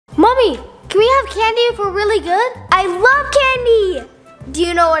have candy if we're really good? I love candy. Do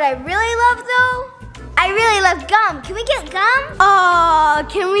you know what I really love though? I really love gum. Can we get gum?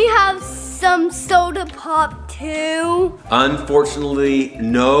 Can we have some soda pop too? Unfortunately,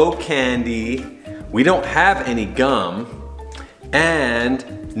 no candy. We don't have any gum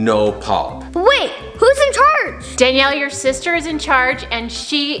and no pop. Wait, who's in charge? Danielle, your sister is in charge and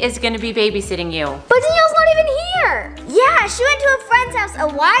she is gonna be babysitting you. But Danielle's not even here. Yeah, she went to a friend's house a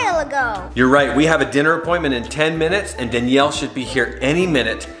while ago. You're right, we have a dinner appointment in 10 minutes and Danielle should be here any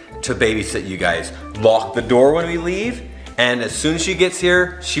minute to babysit you guys. Lock the door when we leave, and as soon as she gets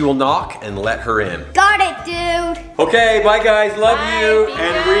here, she will knock and let her in. Got it, dude. Okay, bye guys, love Bye, you. be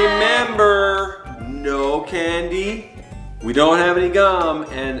And good. remember, no candy, we don't have any gum,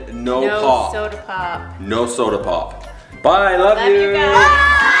 and no pop. No soda pop. No soda pop. Bye, love you. Love you guys.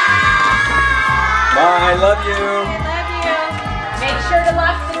 Bye, love you. I love you. Make sure to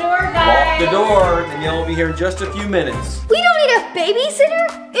lock the door, guys. Lock the door, Danielle will be here in just a few minutes. We don't need a babysitter.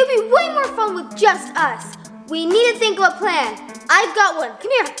 It would be way more fun with just us. We need to think of a plan. I've got one.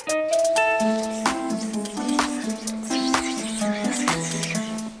 Come here.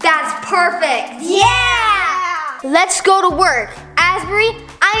 That's perfect. Yeah! Let's go to work. Asbury,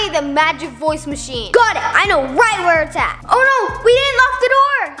 I need the magic voice machine. Got it. I know right where it's at. Oh no, we didn't lock the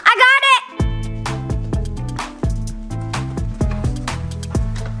door. I got it.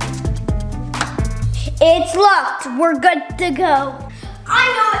 It's locked. We're good to go. I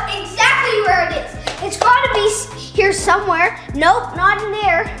know exactly where it is. It's gotta be here somewhere. Nope, not in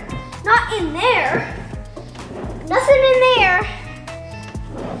there. Not in there. Nothing in there.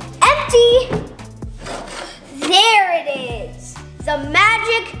 Empty. There it is. The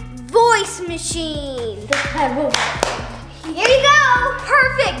magic voice machine. Here you go.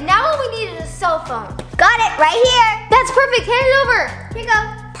 Perfect. Now all we need is a cell phone. Got it right here. That's perfect. Hand it over. Here you go.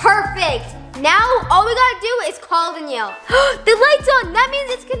 Perfect. Now all we gotta do is call Danielle. The light's on. That means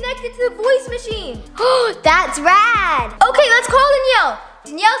it's connected to the voice machine. That's rad. Okay, let's call Danielle.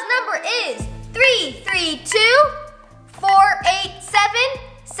 Danielle's number is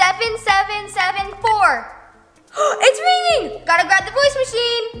 332-487-7774. It's ringing. Gotta grab the voice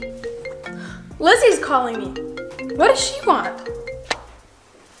machine. Lizzy's calling me. What does she want?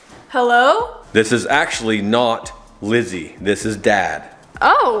 Hello? This is actually not Lizzy, this is Dad.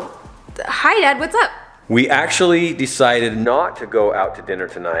 Oh, hi Dad, what's up? We actually decided not to go out to dinner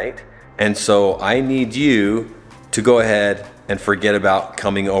tonight, and so I need you to go ahead and forget about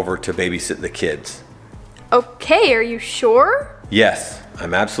coming over to babysit the kids. Okay, are you sure? Yes,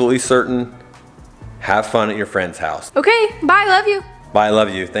 I'm absolutely certain. Have fun at your friend's house. Okay, bye, love you. Bye, love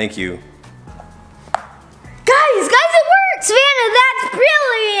you, thank you. Guys, it worked! Savannah, that's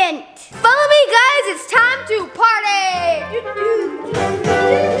brilliant! Follow me, guys, it's time to party!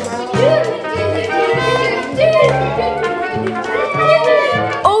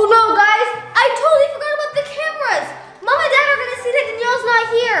 Oh no, guys, I totally forgot about the cameras! Mom and Dad are gonna see that Danielle's not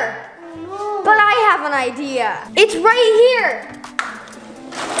here. But I have an idea. It's right here.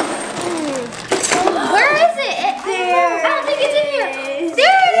 Where is it? There. I don't think it's in here.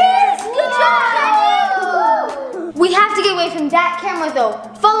 There it is! Good job! We have to get away from that camera though.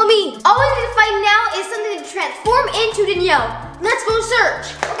 Follow me. All we need to find now is something to transform into Danielle. Let's go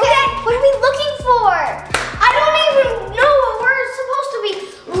search. Okay, what are we looking for? I don't even know what we're supposed to be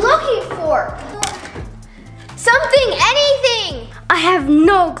looking for. Something, anything. I have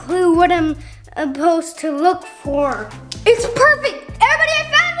no clue what I'm supposed to look for. It's perfect. Everybody, I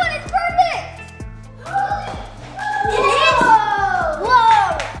found one. It's perfect. It is?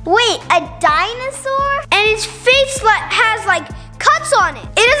 Whoa! Wait, a dinosaur? And its face has like cuts on it.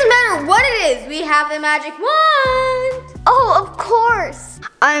 It doesn't matter what it is. We have the magic wand. Oh, of course.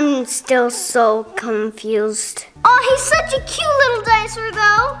 I'm still so confused. Oh, he's such a cute little dinosaur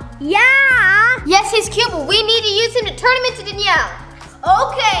though. Yeah. Yes, he's cute, but we need to use him to turn him into Danielle.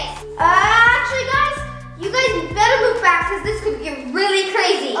 Okay. Actually, guys, you guys better move back because this could get really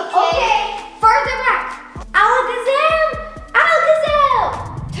crazy. Okay. Further back. Alakazam! Alakazam!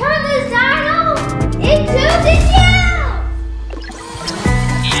 Turn this dino into Danielle!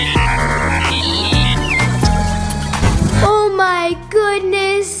 Oh my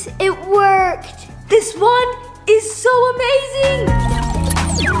goodness, it worked. This one is so amazing.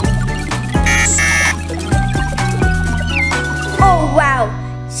 Oh wow,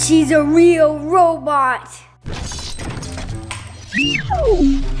 she's a real robot.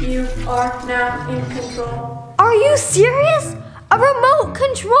 You are now in control. Are you serious? A remote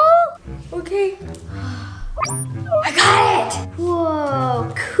control? Okay. I got it!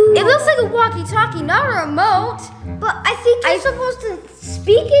 Whoa, cool. It looks like a walkie-talkie, not a remote. But I think you're supposed to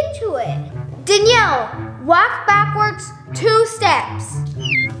speak into it. Danielle, Danielle, walk backwards 2 steps.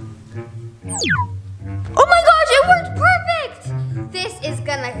 Oh my gosh, it worked perfect! This is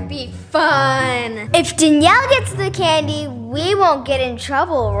gonna be fun. If Danielle gets the candy, we won't get in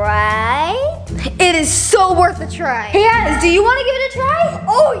trouble, right? It is so worth a try. Hey, Alice, do you want to give it a try?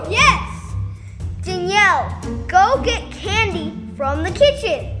 Oh, yes! Danielle, go get candy from the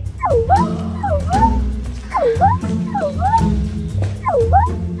kitchen.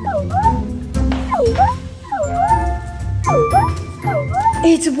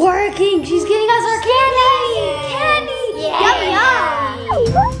 It's working. She's getting us our candy. Candy! Yeah. Yum, yum!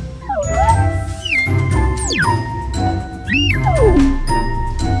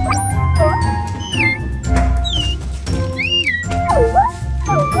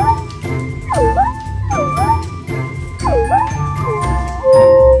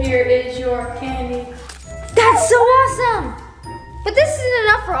 Here is your candy. That's so awesome! But this isn't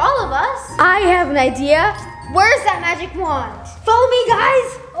enough for all of us. I have an idea. Where's that magic wand? Follow me,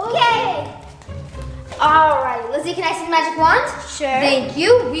 guys. Okay. All right, Lizzy, can I see the magic wand? Sure. Thank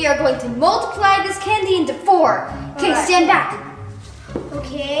you. We are going to multiply this candy into 4. Okay, Alright. stand back.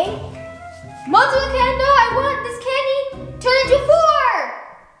 Okay. Multiplication. No, I want this candy. Turn into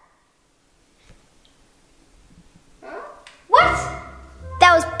 4. What?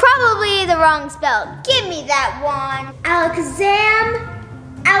 That was probably the wrong spell. Give me that wand. Alakazam,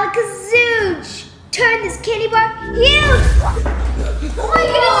 Alakazooch. Turn this candy bar huge. Oh my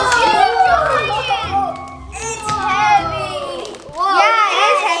goodness, it's heavy. Whoa, yeah, it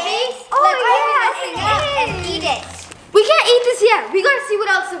is heavy. Let's open this thing up and eat it. We can't eat this yet. We gotta see what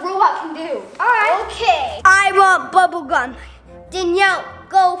else the robot can do. All right. Okay. I want bubble gum. Danielle,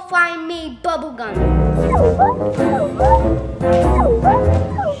 go find me bubble gum.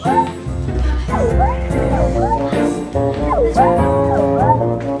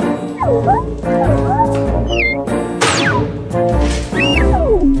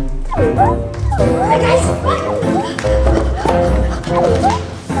 Hey guys,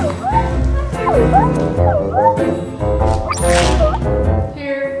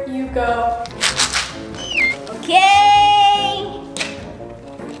 Here you go. okay.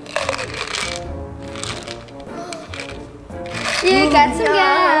 You got some gum.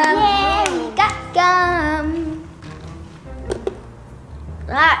 Yeah, we got gum.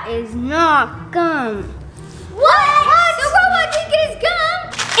 That is not gum. What? The robot didn't get his gum.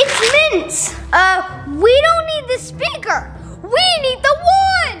 It's mints. We don't need the speaker. We need the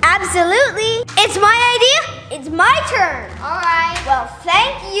wand. Absolutely. It's my idea. It's my turn. All right. Well,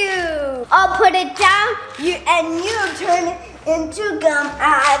 thank you. I'll put it down. You turn it into gum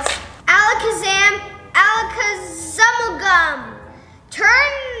as Alakazam, Alakazamogum.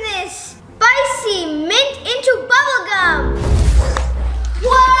 Turn this spicy mint into bubble gum.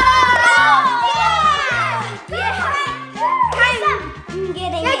 Whoa! Yeah! I'm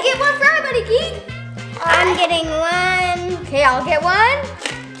getting it. Get one for everybody, Geek. I'm getting one. Okay, I'll get one.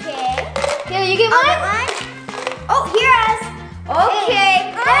 Okay. Here, you get one? I'll get one. Oh, here's. Okay,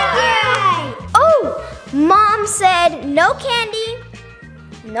 thank you. Oh, Mom said no candy,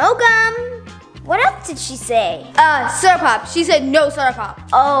 no gum. What else did she say? Soda pop. She said no soda pop.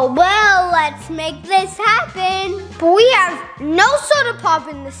 Oh, well, let's make this happen. But we have no soda pop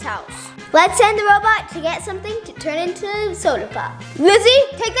in this house. Let's send the robot to get something to turn into soda pop. Lizzy,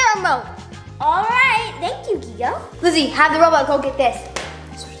 take that remote. All right, thank you, Gigo. Lizzy, have the robot go get this.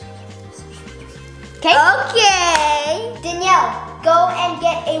 Okay? Okay. Danielle, go and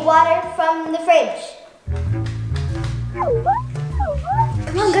get a water from the fridge.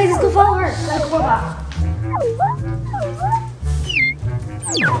 Come on, guys, let's go follow her. Like a robot.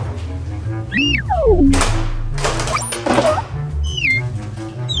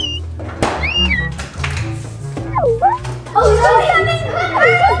 Oh, she's coming!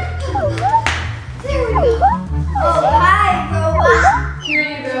 There we go. Oh, hi, robot. Here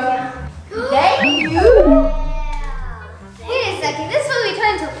you go. Thank you. Wait a second, this will be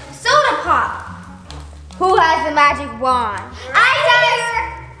turned into soda pop. Who has the magic wand? I do.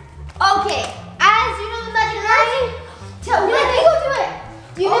 Okay, as you know the magic words, tell me. Go do it.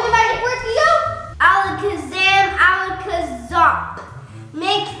 Do you know the magic words, Gigo? Alakazam, alakazop.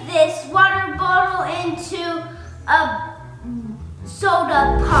 Make this water bottle into a soda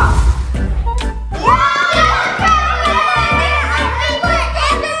pop.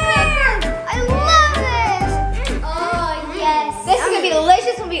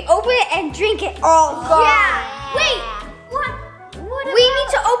 Delicious when we open it and drink it all gone. Yeah. Wait. What? We need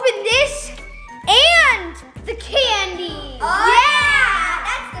to open this and the candy. Oh, yeah.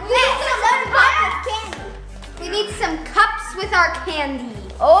 That's the best. We need some cups with candy. We need some cups with our candy.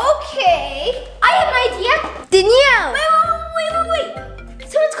 Okay. have an idea. Danielle. Wait.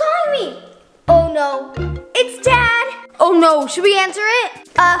 Someone's calling me. Oh no, it's Dad. Oh no, should we answer it?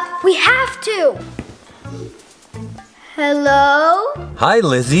 We have to. Hello? Hi,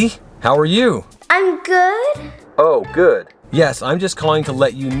 Lizzy. How are you? I'm good. Oh, good. Yes, I'm just calling to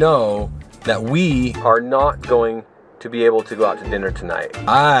let you know that we are not going to be able to go out to dinner tonight.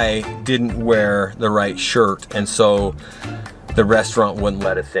 I didn't wear the right shirt, and so the restaurant wouldn't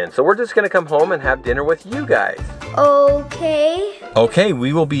let us in. So we're just gonna come home and have dinner with you guys. Okay. Okay,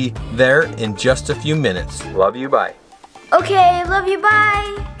 we will be there in just a few minutes. Love you, bye. Okay, love you,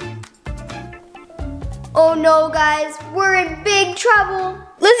 bye. Oh no, guys, we're in big trouble.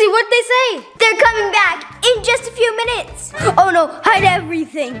 Lizzy, what'd they say? They're coming back in just a few minutes. Oh no, hide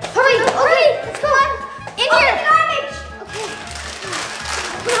everything. Hurry, okay, let's go on. In here. The garbage. Okay.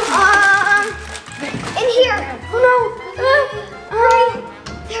 In here. Oh no. Hurry.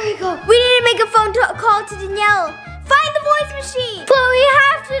 There we go. We need to make a phone call to Danielle. Find the voice machine. But we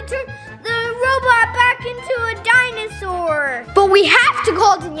have to turn the robot back into a dinosaur. But we have to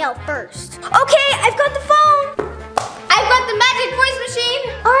call Danielle first. Okay, I've got the phone. I've got the magic voice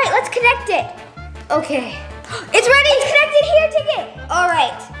machine. All right, let's connect it. Okay. It's ready. It's connected here. Take it. All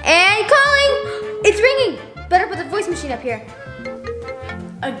right. And calling. It's ringing. Better put the voice machine up here.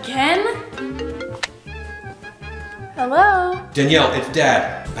 Again? Hello? Danielle, it's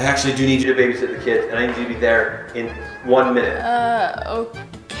Dad. I actually do need you to babysit the kids, and I need you to be there in 1 minute.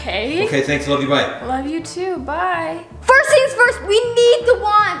 Okay. Okay, thanks. Love you, bye. Love you too, bye. First things first, we need the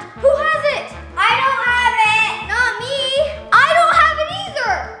wand. Who has it? I don't have it. Not me. I don't have it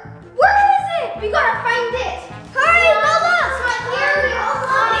either. Where is it? We gotta find it. Hurry, Lola. It's not here.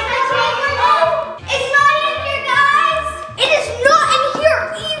 It's not in here, guys. It is not in here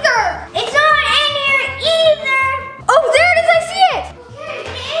either. It's not in here either. Oh, there it is. I see it.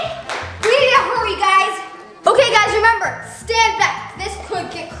 Okay. We need to hurry, guys. Okay, guys, remember, stand back. This could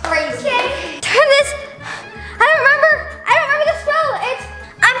get crazy. Okay. Turn this. I don't remember the spell.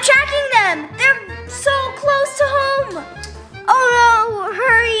 I'm tracking them. They're so close to home. Oh no,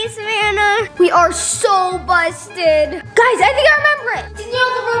 hurry, Savannah. We are so busted. Guys, I think I remember it.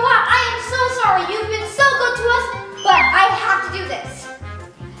 Danielle the robot, I am so sorry. You've been so good to us, but I have to do this.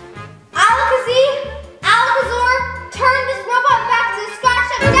 Alakazar, turn this robot back to the scratch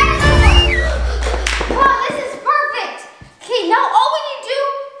up dinosaur. Wow, this is perfect. Okay, now all we need to do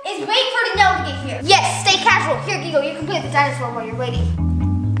is wait for Danielle to get here. Yes, stay casual. Here, Gigo, you can play the dinosaur while you're waiting.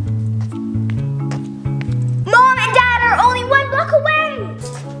 Mom and Dad are only 1 block away.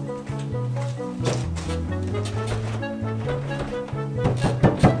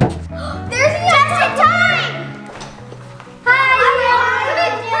 There's just in time. Hi.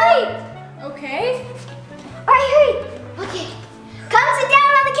 Hurry. Okay. All right, hurry. Okay. Come sit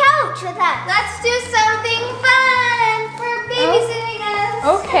down on the couch with us. Let's do something fun for babysitting us.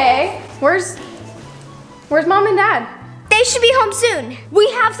 Okay. Where's Mom and Dad? They should be home soon. We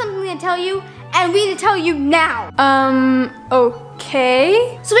have something to tell you, and we need to tell you now.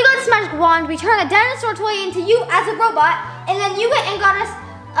 Okay. So we got this magic wand. We turn a dinosaur toy into you as a robot, and then you went and got us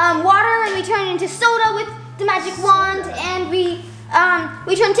water, and we turned it into soda with the magic wand, and we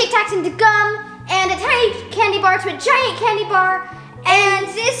turned Tic Tacs into gum, and a tiny candy bar to a giant candy bar, and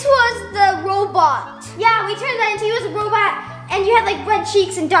this was the robot. Yeah, we turned that into you as a robot, and you had like red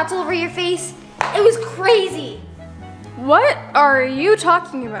cheeks and dots all over your face. It was crazy. What are you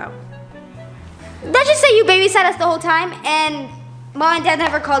talking about? Let's just say you babysat us the whole time, and Mom and Dad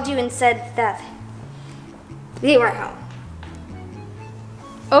never called you and said that they weren't home.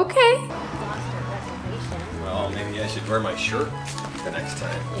 Okay. Well, maybe I should wear my shirt the next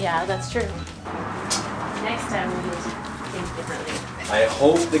time. Yeah, that's true. Next time we'll do things differently. I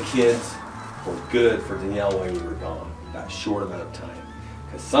hope the kids were good for Danielle while we were gone, that short amount of time.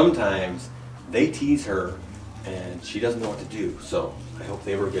 Because sometimes they tease her and she doesn't know what to do. So I hope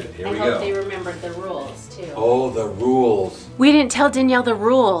they were good. Here we go. I hope they remembered the rules too. Oh, the rules. We didn't tell Danielle the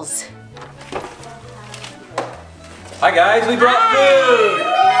rules. Hi guys, we brought food.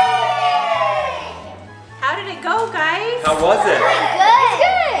 How did it go, guys? How was it?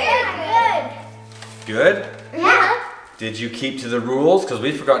 Good. Good? Yeah. Did you keep to the rules? Because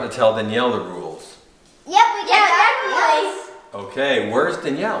we forgot to tell Danielle the rules. Yep, we did. Definitely. Okay, where's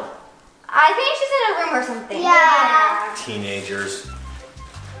Danielle? I think she's in a room or something. Yeah. Teenagers.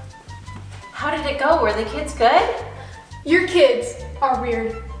 How did it go? Were the kids good? Your kids are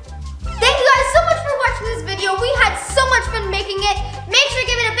weird. Thank you guys so much for watching this video. We had so much fun making it. Make sure to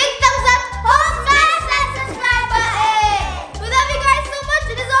give it a big